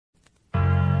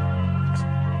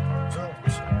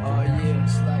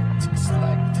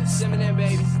It's Eminem,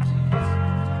 baby.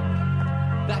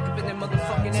 Back up in that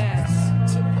motherfucking ass.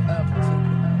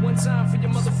 One time for your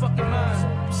motherfucking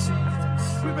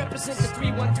mind. We represent the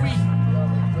 313.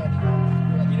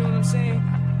 You know what I'm saying?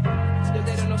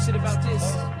 They don't know shit about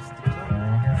this.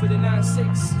 For the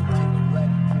 9-6.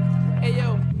 Hey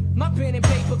yo, my pen and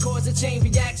paper cause a chain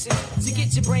reaction to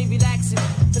get your brain relaxing.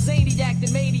 A zaniac,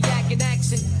 the maniac in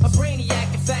action. A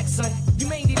brainiac in fact, son. You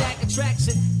mainly lack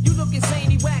attraction. You look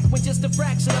insanely whack when just a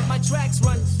fraction of my tracks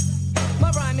run.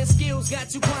 My rhyming skills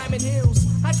got you climbing hills.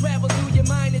 I travel through your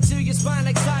mind until your spine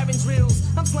like siren drills.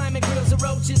 I'm sliming grills of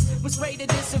roaches with spray to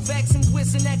disinfects and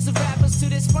twists and X of rappers to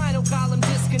this spinal column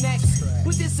disconnects.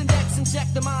 With this index and check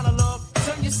the monologue.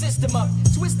 Turn your system up,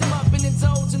 twist them up and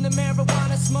indulge in the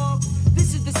marijuana smog.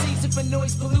 This is the season for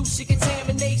noise pollution,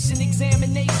 contamination,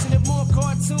 examination of more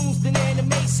cartoons than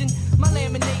animation. My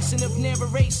lamination of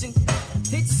narration.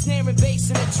 It's a snare and bass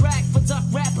and a track for duck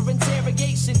rapper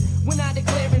interrogation. When I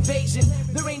declare invasion,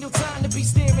 there ain't no time to be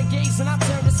staring gazing. I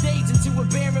turn the stage into a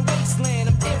barren wasteland.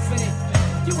 I'm infinite.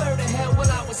 You heard of hell, well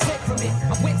I was sent from it.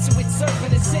 I went to it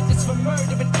serving a sentence for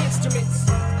murdering instruments.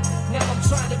 Now I'm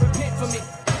trying to repent from it.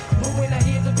 But when I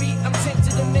hear the beat, I'm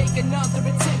tempted to make another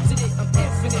attempt at it. I'm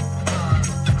infinite.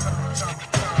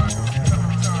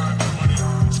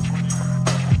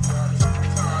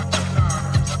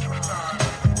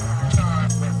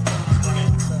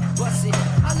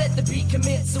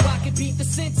 Commit so I can beat the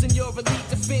sense in your elite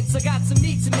defense. I got some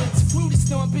meat to mince, fruit is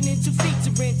stomping into feet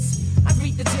to rinse. I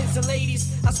greet the gents and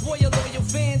ladies, I spoil loyal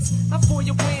fans. I foil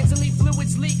your plans and leave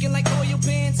fluids leaking like oil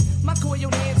pans. My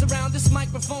coiled hands around this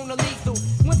microphone are lethal.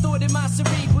 One thought in my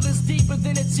cerebral is deeper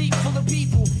than a jeep full of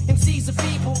people. MCs are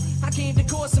feeble, I came to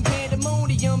cause some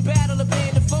pandemonium. Battle of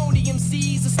pandophonium,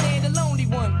 MCs a stand alone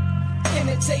one.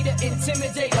 Imitator,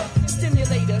 intimidator,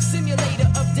 stimulator,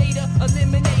 simulator of data,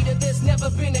 eliminator. There's never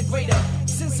been a greater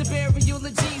since the burial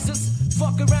of Jesus.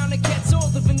 Fuck around and catch all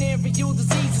the venereal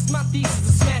diseases. My thesis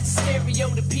is smash the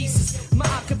stereo to pieces. My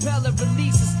acapella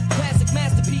releases classic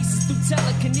masterpieces through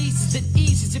telekinesis that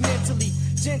eases you mentally,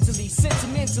 gently,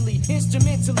 sentimentally,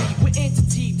 instrumentally. With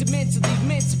entity, dementally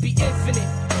meant to be infinite.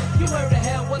 You heard of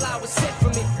hell, well I was sent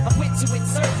from it. I went to it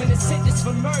serving a sentence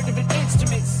for murdering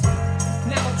instruments.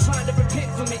 Now I'm trying to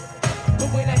repent from it. But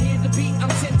when I hear the beat, I'm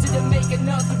tempted to make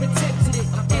another attempt at it.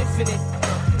 I'm infinite.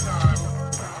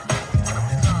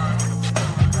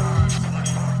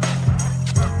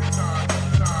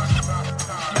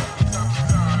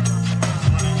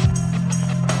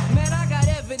 Man, I got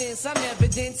evidence, I'm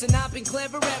evidence, and I've been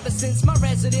clever ever since my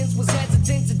residence was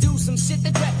hesitant to do some shit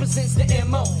that represents the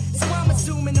MO. So I'm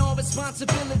assuming all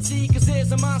responsibility, cause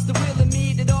there's a monster will in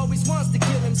me that always wants to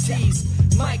kill MCs.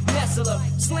 Mike Nessler,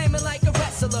 slamming like a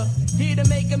wrestler. Here to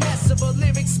make a mess of a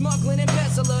lyric smuggling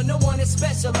embezzler. No one is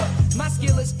specialer. My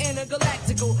skill is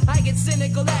intergalactical. I get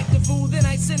cynical, act a fool, then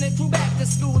I send a crew back to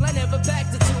school. I never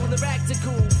packed a tool or act a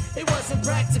cool. It wasn't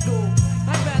practical.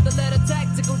 I'd rather let a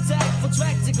tactical tactful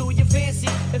tractical. You fancy,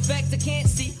 in fact I can't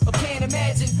see or can't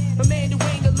imagine a man who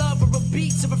ain't a lover of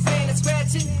beats or a fan of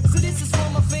scratching. So this is for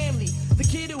my family. The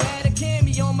kid who had a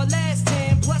cameo on my last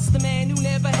jam, plus the man who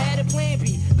never had a plan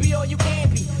B. Be all you can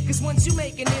be, cause once you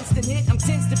make an instant hit, I'm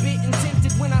tense to bit and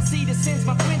tempted when I see the sins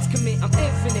my friends commit. I'm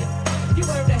infinite.